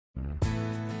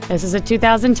This is a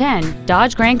 2010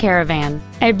 Dodge Grand Caravan,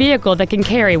 a vehicle that can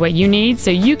carry what you need so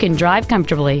you can drive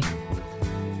comfortably.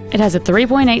 It has a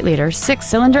 3.8-liter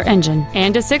six-cylinder engine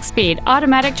and a 6-speed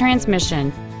automatic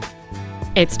transmission.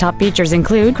 Its top features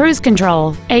include cruise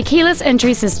control, a keyless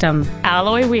entry system,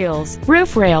 alloy wheels,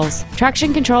 roof rails,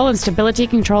 traction control and stability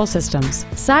control systems,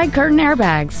 side curtain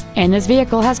airbags, and this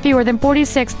vehicle has fewer than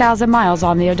 46,000 miles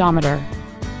on the odometer.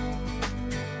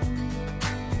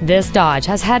 This Dodge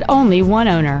has had only one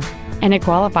owner, and it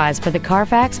qualifies for the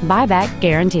Carfax buyback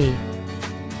guarantee.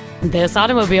 This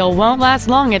automobile won't last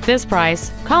long at this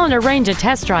price. Call and arrange a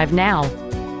test drive now.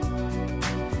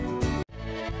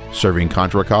 Serving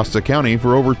Contra Costa County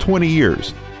for over 20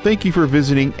 years. Thank you for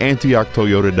visiting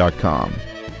AntiochToyota.com.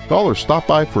 Call or stop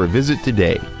by for a visit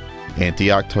today.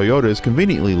 Antioch Toyota is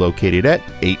conveniently located at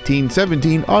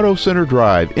 1817 Auto Center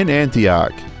Drive in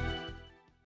Antioch.